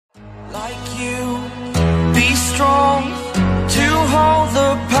Like you, be strong to hold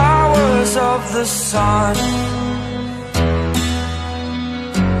the powers of the sun.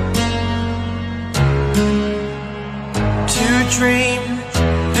 To dream,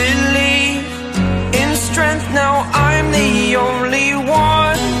 believe in strength. Now I'm the only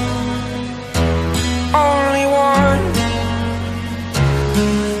one, only one.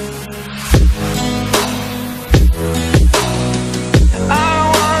 I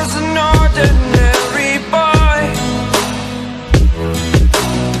was an ordinary boy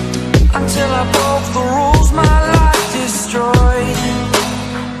until I broke the rules. My life destroyed,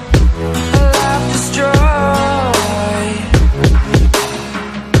 life destroyed.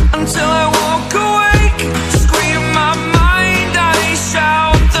 Until I walk awake, scream my mind, I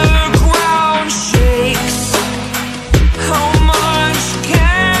shout, the ground shakes. How much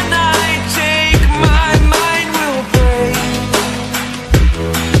can I take? My mind will break.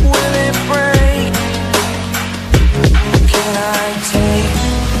 Will it break? Can I take?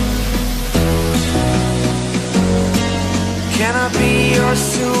 Can I be your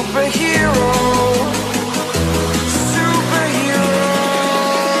superhero?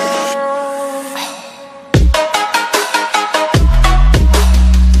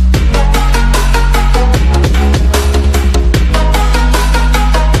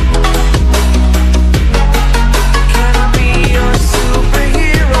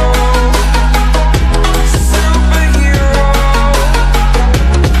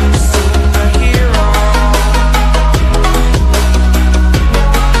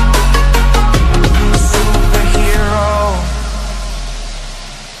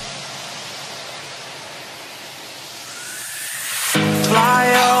 Fly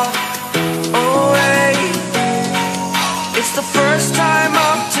up away. It's the first time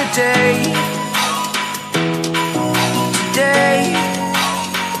of today. Today.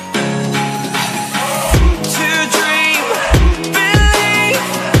 To dream, believe.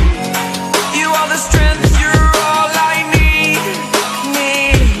 You are the strength, you're all I need.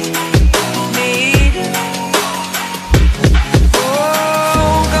 Need.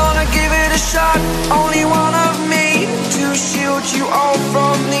 Oh, gonna give it a shot. Only one of me to shield you all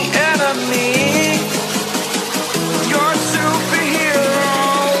from the enemy. You're a superhero.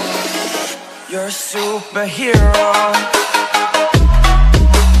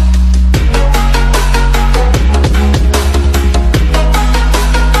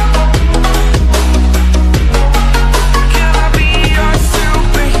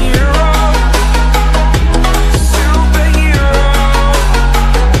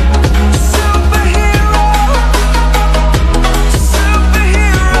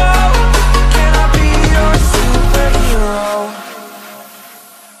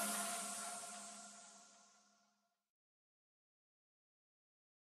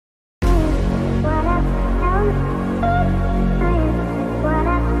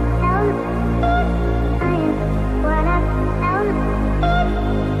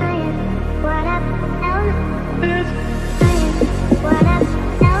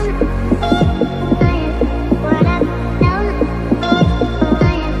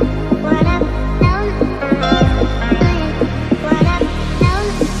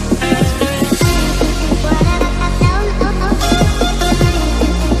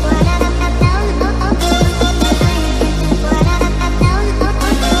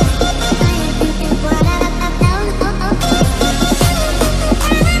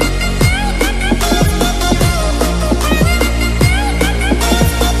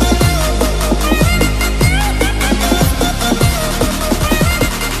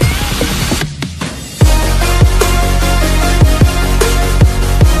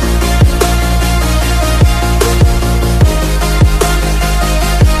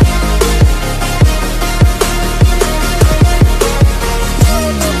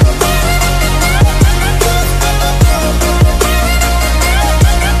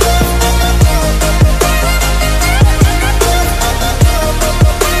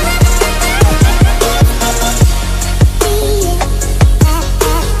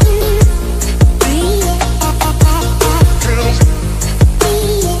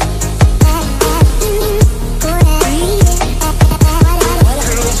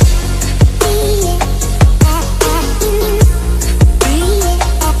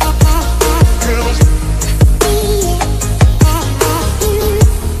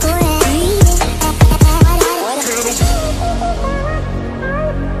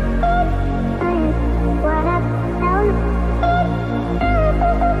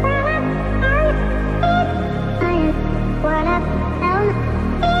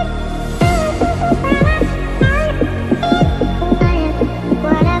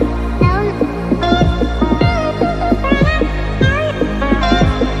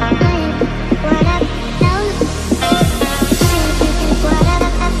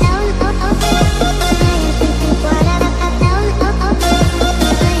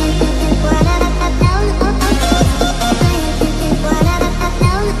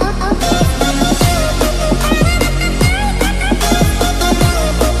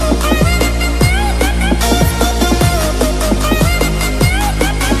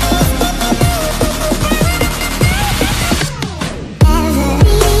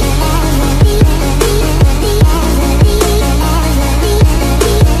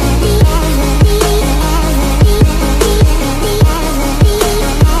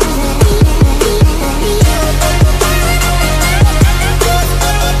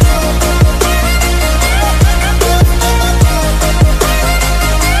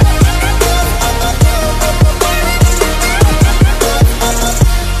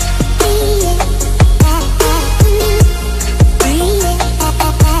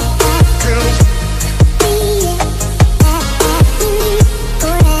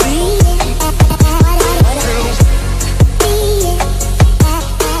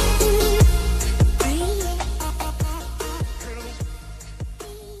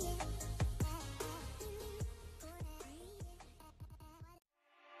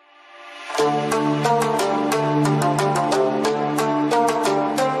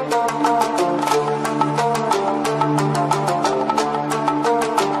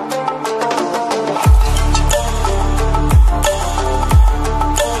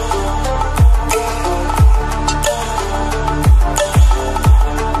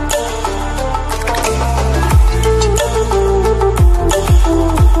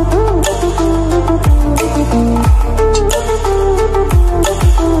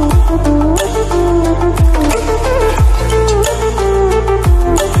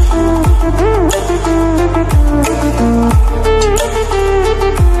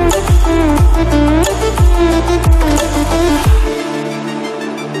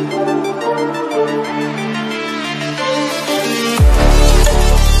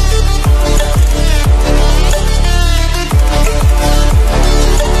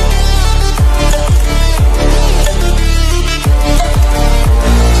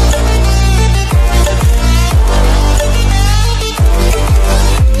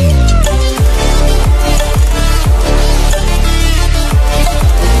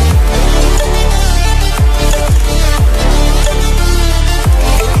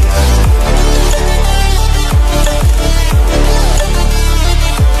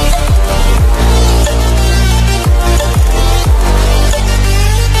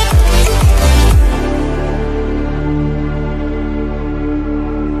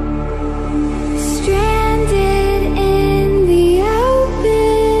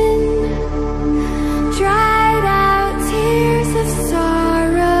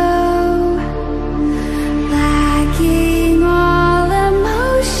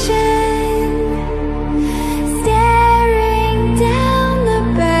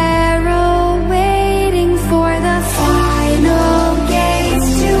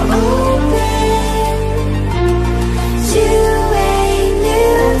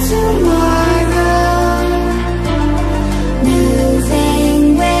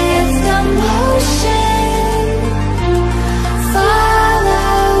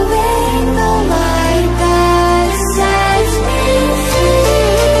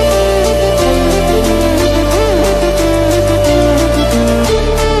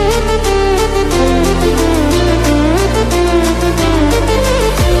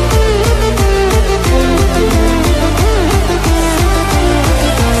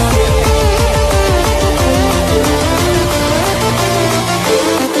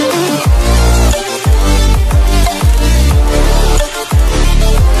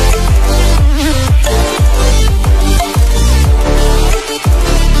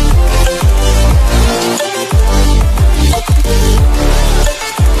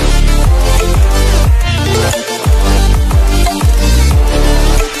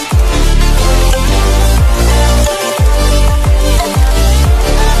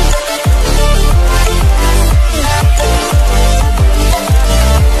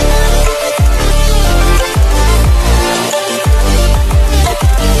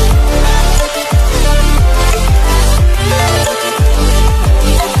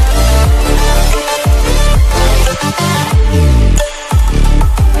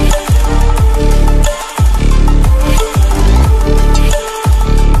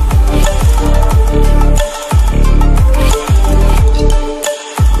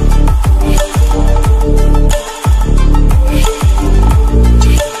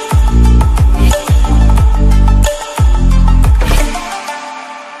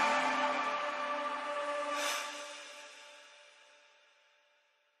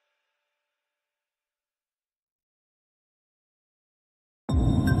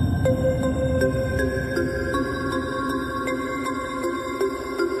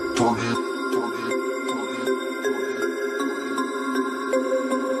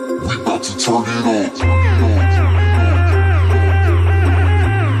 Turn it on.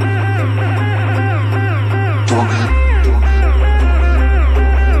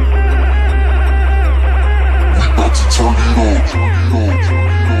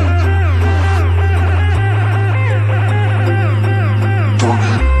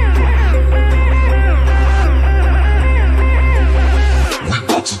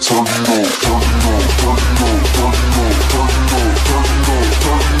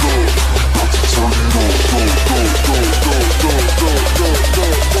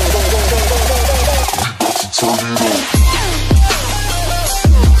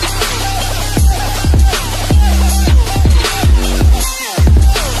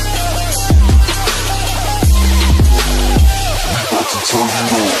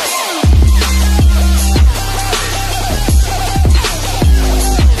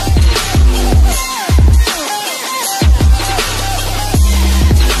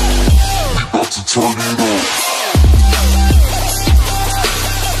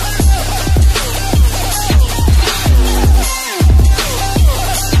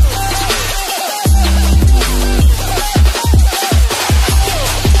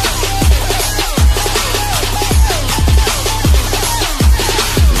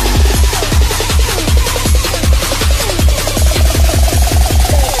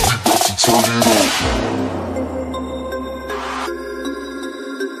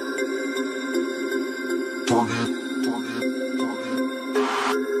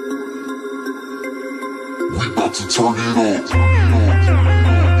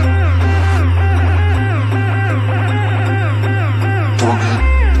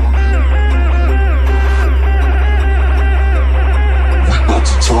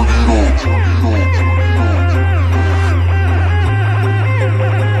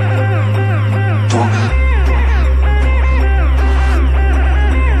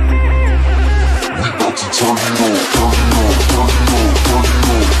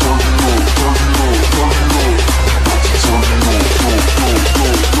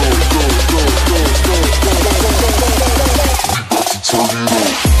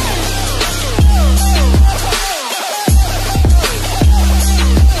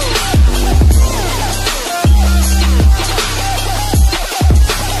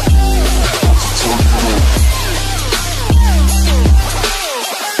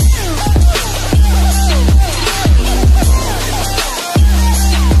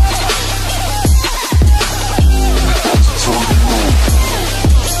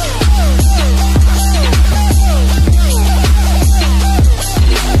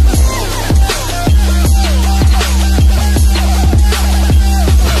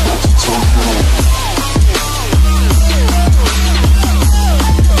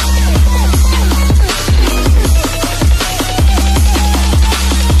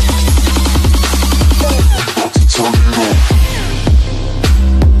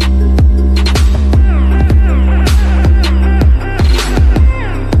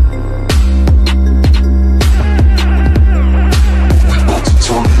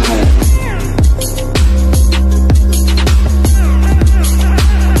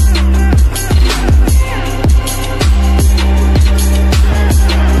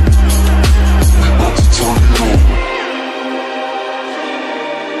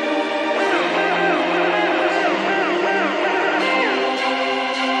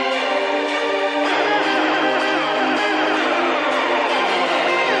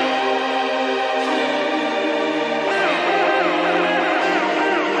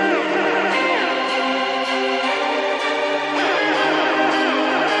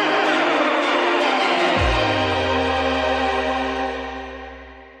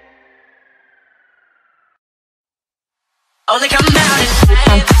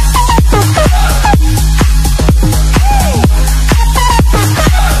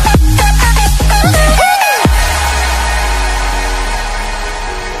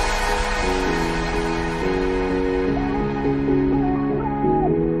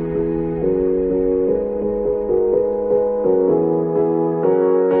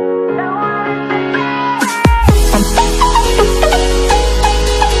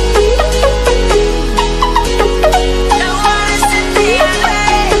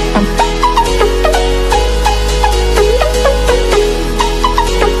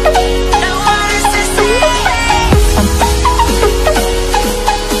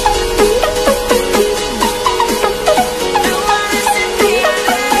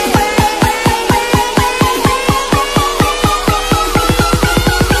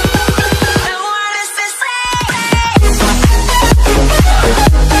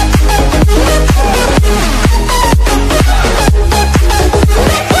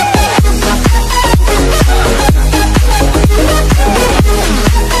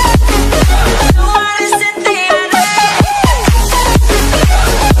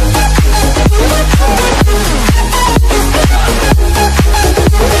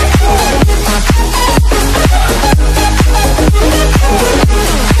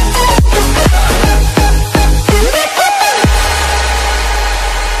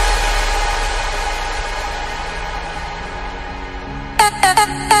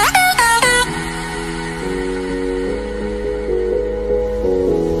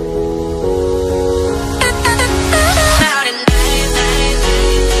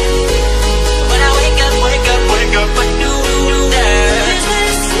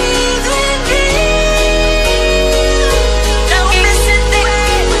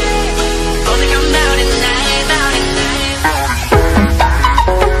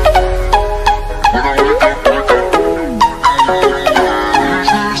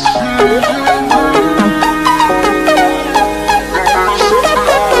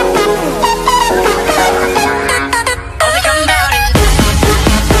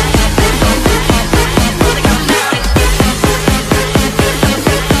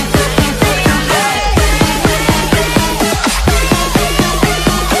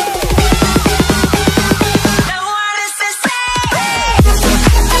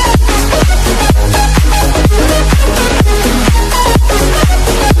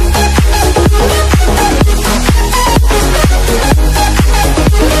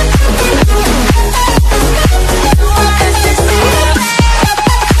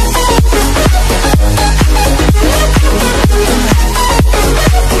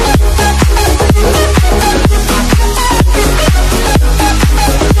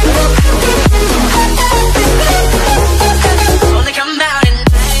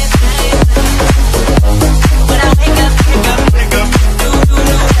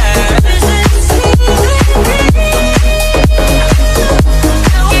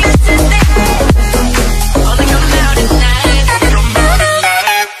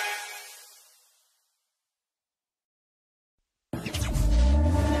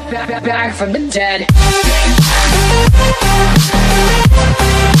 back from the dead.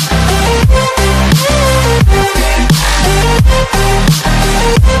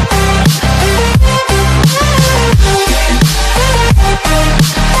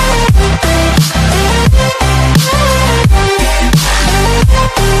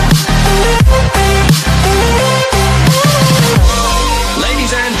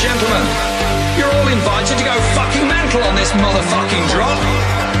 Ladies and gentlemen, you're all invited to go fucking mental on this motherfucking drop.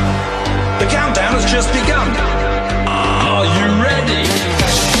 The countdown has just begun. Are you ready?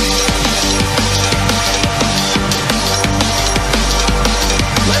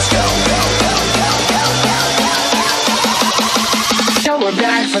 Let's go. Now we're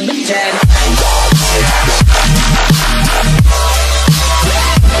back from the dead.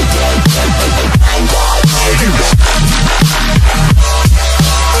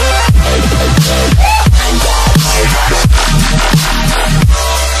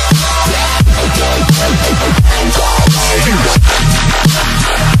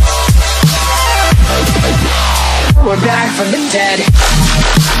 We're back from the dead.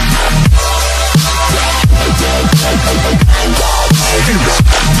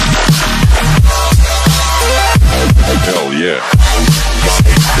 Hell yeah.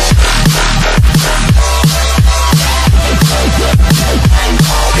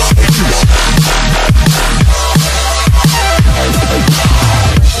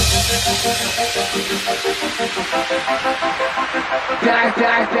 Back.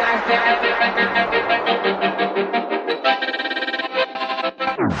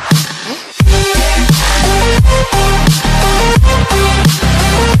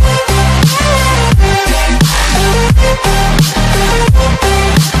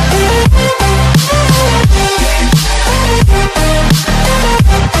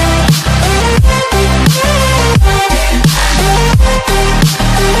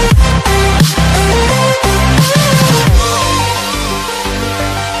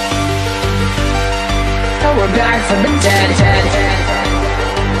 We're back from the dead.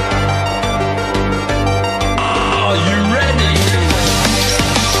 Are you ready?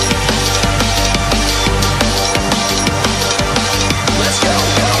 Let's go.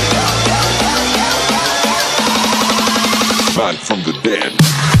 Back from the dead.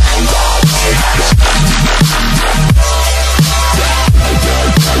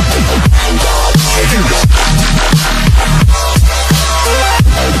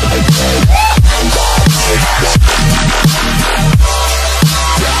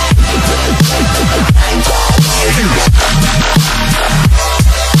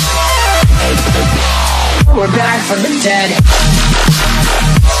 We're back from the dead.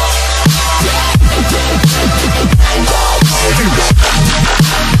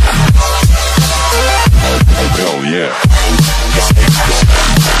 Hell yeah.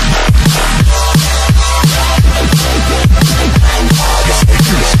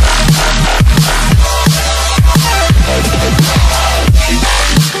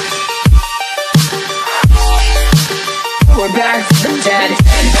 We're back from the dead.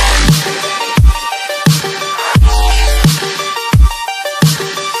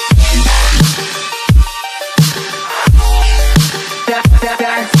 Back from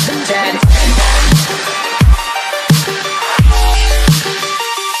the dead.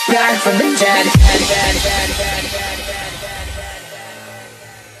 Back from the dead.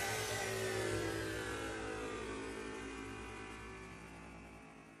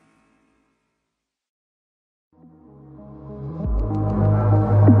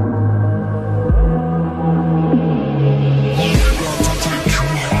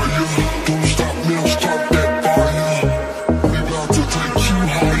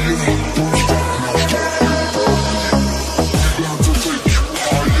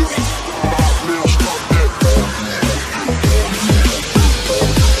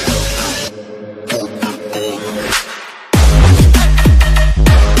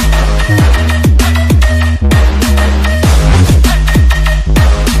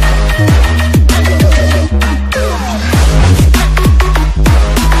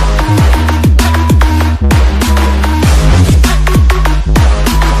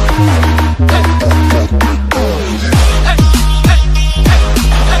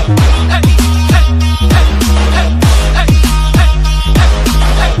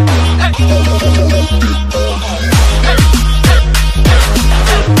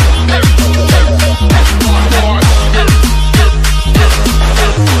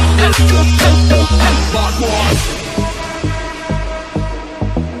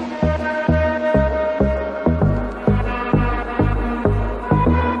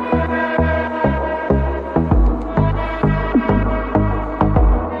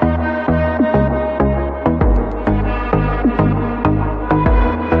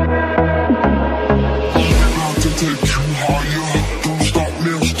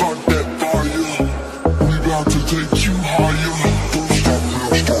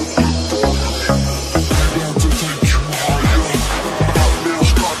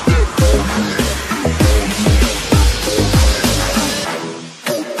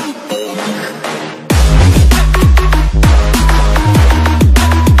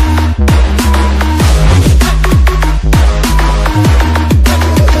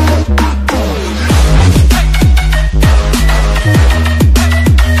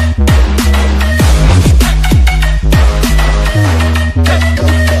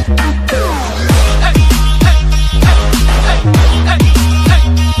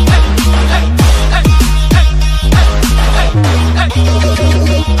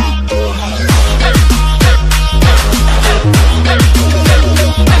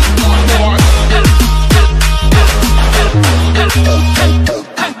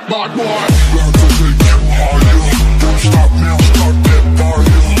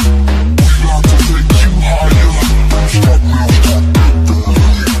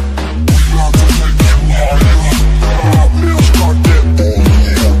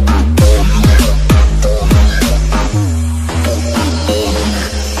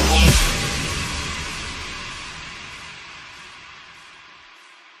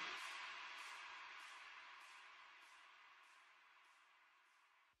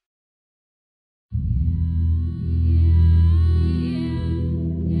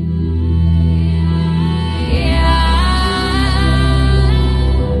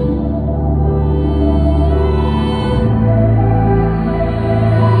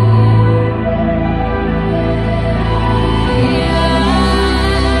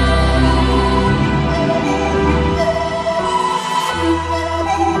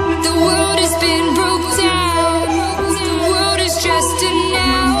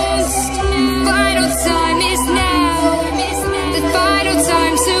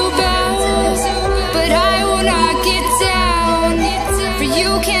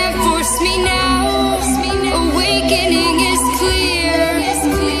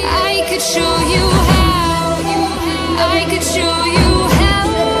 could show you how. I could show you how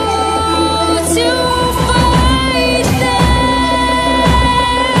to fight them.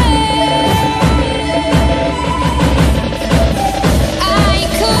 I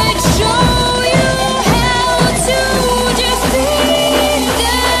could show you how to just beat them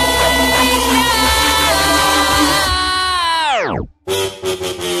now.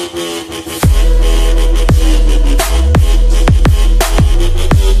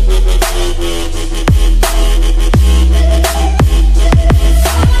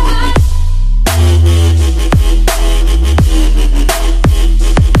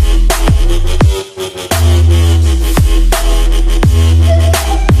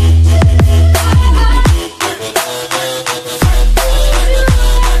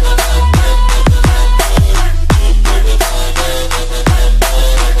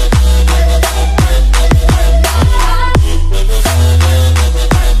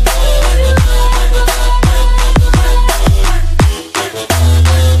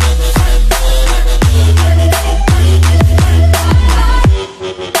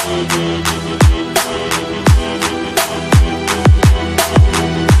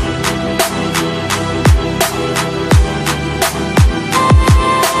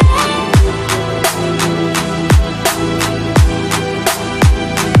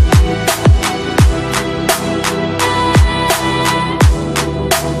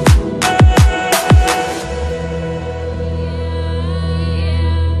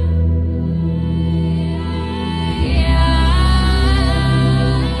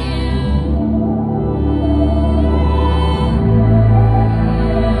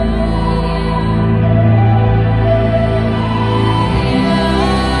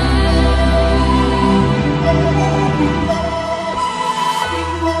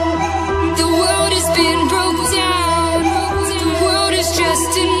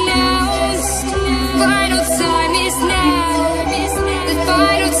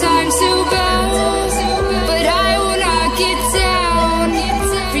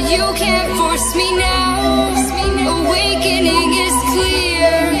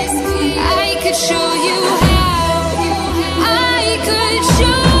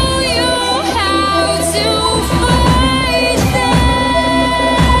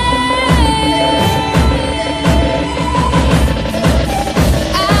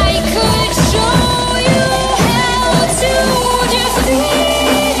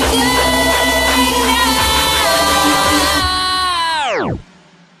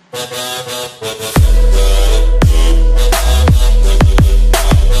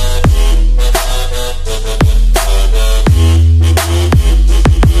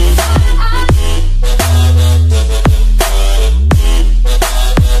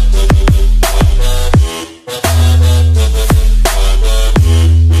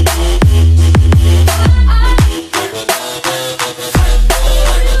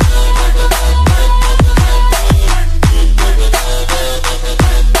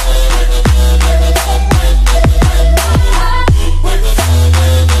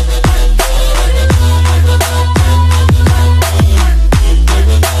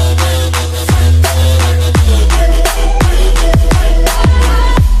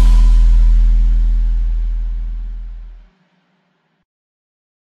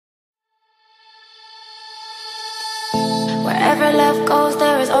 Wherever love goes,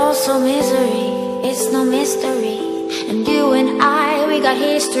 there is also misery. It's no mystery. And you and I, we got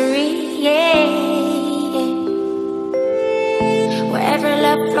history, yeah. Wherever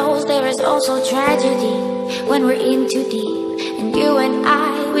love flows, there is also tragedy. When we're in too deep. And you and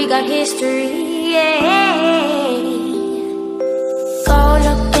I, we got history, yeah. Go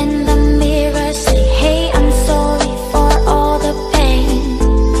look in the mirror, say, hey, I'm sorry for all the pain.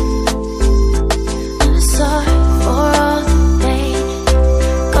 I'm sorry for all the pain.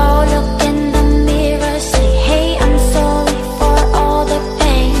 Go look in the mirror, say, hey, I'm sorry for all the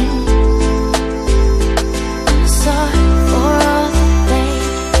pain. I'm sorry for all the pain.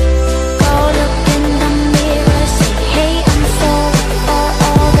 Go look in the mirror, say, hey, I'm sorry for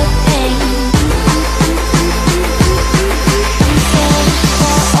all the pain.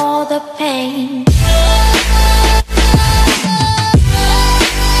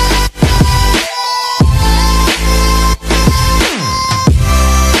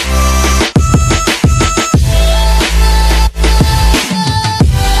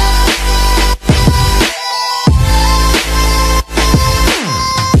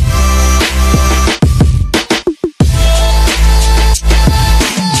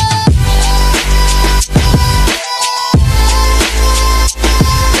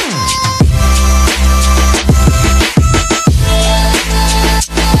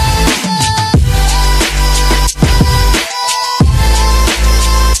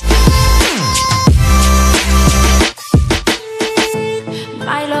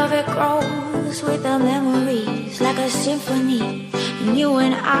 And you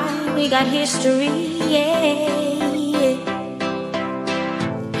and I, we got history, yeah.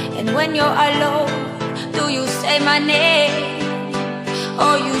 And when you're alone, do you say my name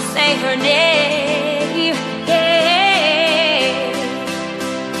or you say her name? Yeah.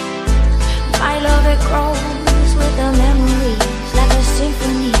 My love, it grows with the memories like a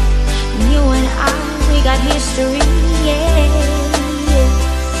symphony. And you and I, we got history, yeah.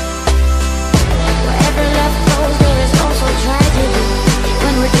 Wherever love goes, there is also tragedy.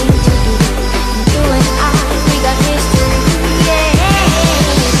 When we're in too deep, and you and I, we got history, yeah.